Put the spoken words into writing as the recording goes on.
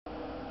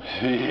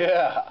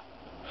Yeah.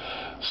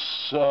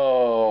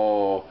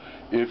 So,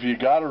 if you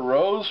got a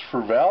rose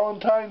for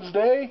Valentine's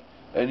Day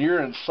and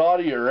you're in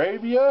Saudi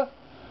Arabia,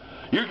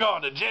 you're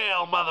going to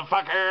jail,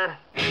 motherfucker.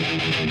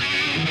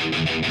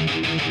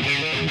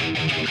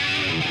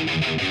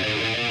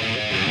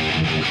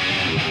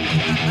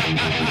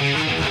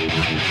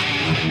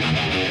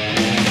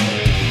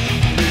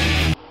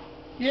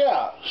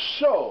 Yeah,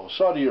 so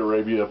Saudi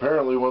Arabia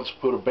apparently wants to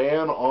put a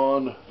ban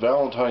on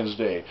Valentine's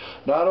Day.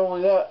 Not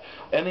only that,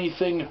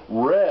 anything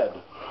red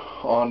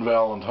on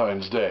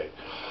Valentine's Day.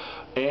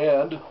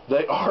 And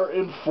they are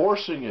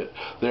enforcing it.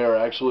 They are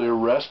actually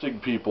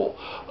arresting people.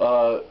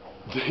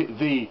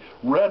 The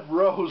Red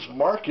Rose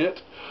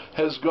Market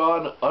has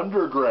gone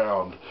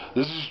underground.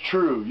 This is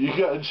true. You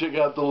got to check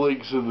out the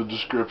links in the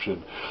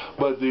description.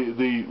 But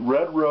the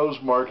Red Rose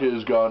Market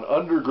has gone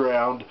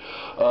underground,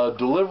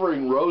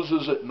 delivering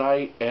roses at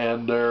night,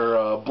 and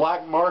they're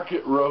black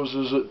market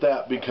roses at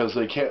that, because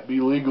they can't be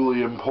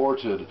legally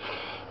imported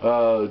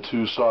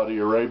to Saudi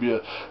Arabia.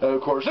 And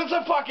of course, it's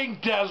a fucking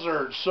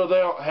desert, so they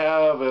don't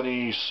have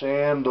any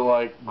sand to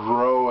like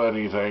grow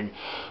anything.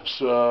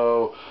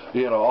 So,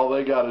 you know, all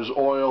they got is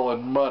oil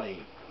and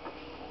money.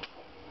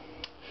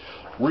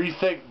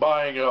 Rethink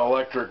buying an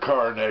electric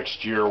car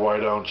next year, why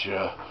don't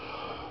you?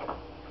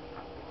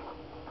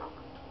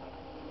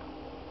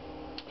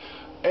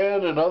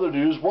 And in other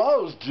news, while I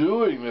was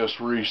doing this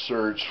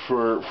research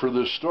for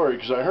this story,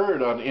 because I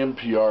heard it on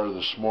NPR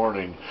this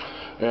morning,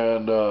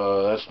 and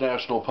that's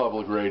National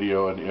Public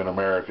Radio in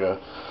America,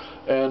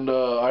 and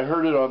I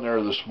heard it on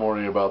there this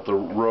morning about the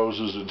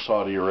roses in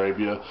Saudi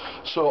Arabia.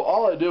 So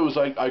all I did was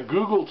I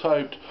Google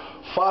typed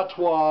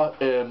fatwa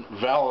and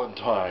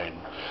Valentine,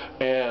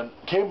 and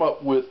came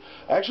up with,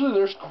 actually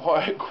there's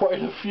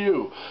quite a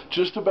few.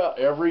 Just about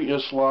every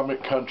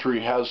Islamic country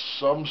has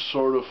some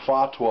sort of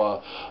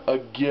fatwa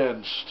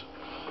against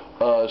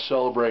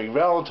celebrating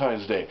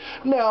Valentine's Day.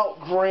 Now,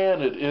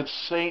 granted, it's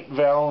St.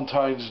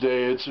 Valentine's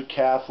Day, it's a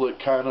Catholic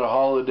kind of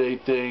holiday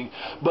thing,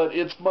 but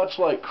it's much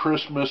like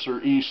Christmas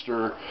or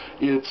Easter.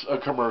 It's a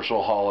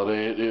commercial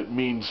holiday. It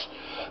means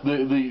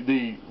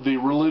the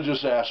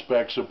religious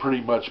aspects have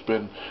pretty much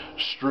been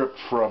stripped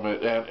from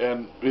it,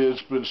 and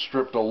it's been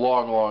stripped a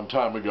long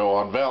time ago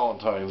on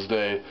Valentine's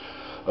Day,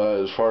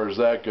 as far as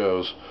that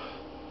goes.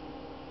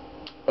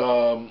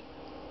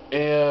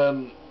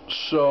 And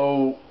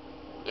so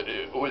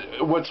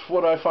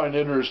what I find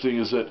interesting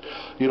is that,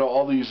 you know,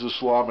 all these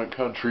Islamic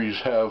countries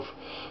have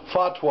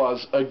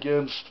fatwas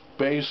against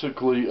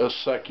basically a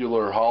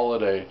secular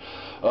holiday,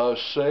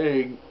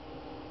 saying,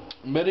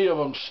 many of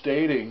them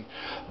stating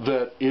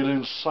that it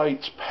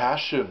incites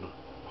passion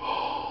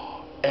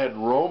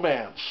and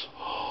romance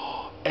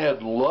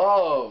and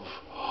love,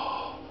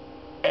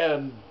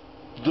 and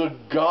the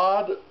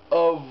God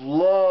of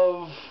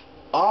love,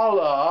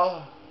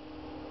 Allah,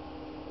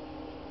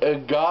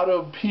 and God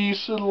of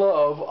peace and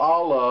love,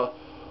 Allah,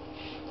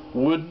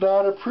 would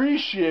not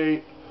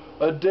appreciate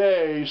a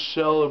day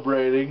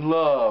celebrating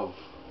love.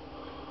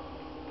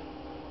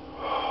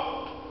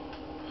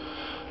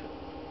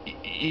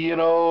 You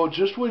know,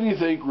 just when you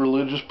think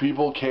religious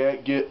people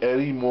can't get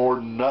any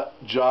more nut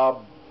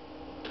job,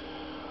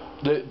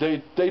 they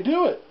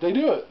do it. They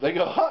do it. They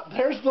go, huh,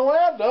 there's the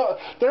land.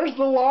 There's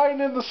the line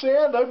in the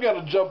sand. I'm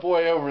going to jump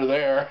way over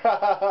there.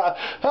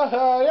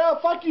 Yeah,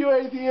 fuck you,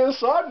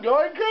 atheists. I'm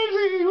going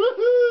crazy.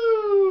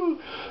 Woohoo!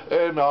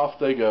 And off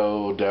they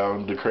go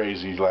down to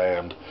crazy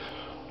land.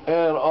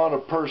 And on a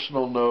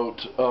personal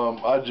note,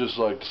 I'd just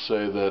like to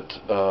say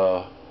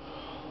that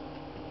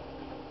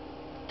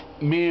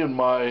me and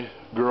my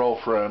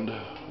girlfriend,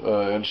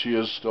 and she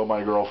is still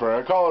my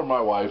girlfriend. I call her my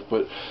wife,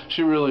 but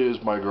she really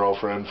is my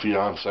girlfriend,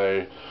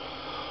 fiance,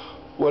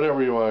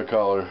 whatever you want to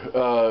call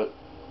her.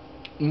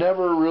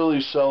 Never really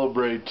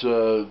celebrate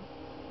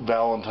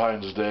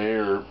Valentine's Day,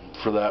 or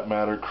for that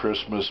matter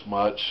Christmas,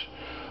 much.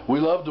 We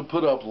love to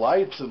put up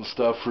lights and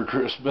stuff for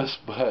Christmas,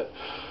 but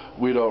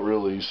we don't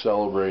really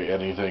celebrate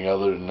anything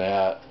other than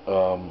that.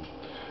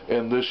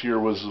 And this year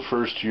was the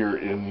first year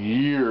in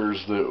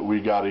years that we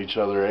got each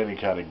other any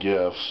kind of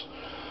gifts.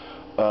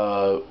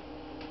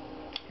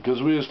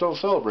 Because we just don't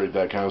celebrate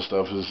that kind of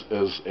stuff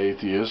as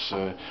atheists.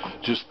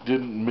 Just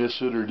didn't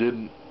miss it, or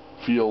didn't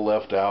feel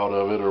left out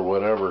of it, or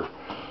whatever.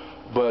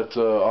 But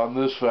on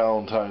this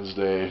Valentine's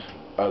Day,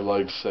 I'd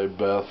like to say,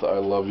 Beth, I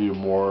love you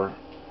more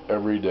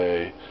every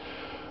day.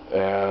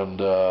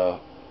 And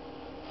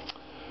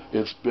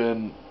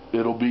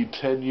it'll be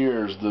 10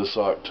 years this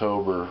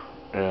October,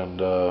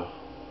 and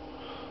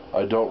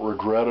I don't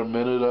regret a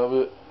minute of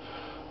it.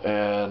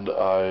 And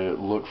I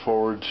look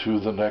forward to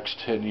the next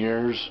 10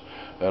 years,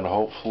 and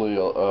hopefully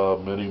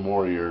many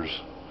more years.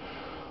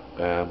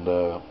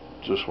 And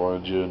just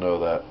wanted you to know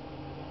that.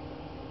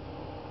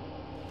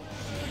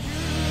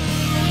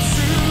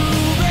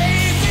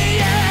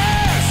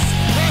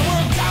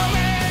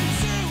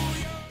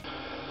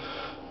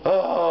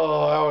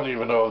 Oh, I don't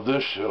even know if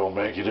this shit'll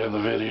make it in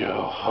the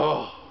video.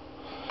 Oh.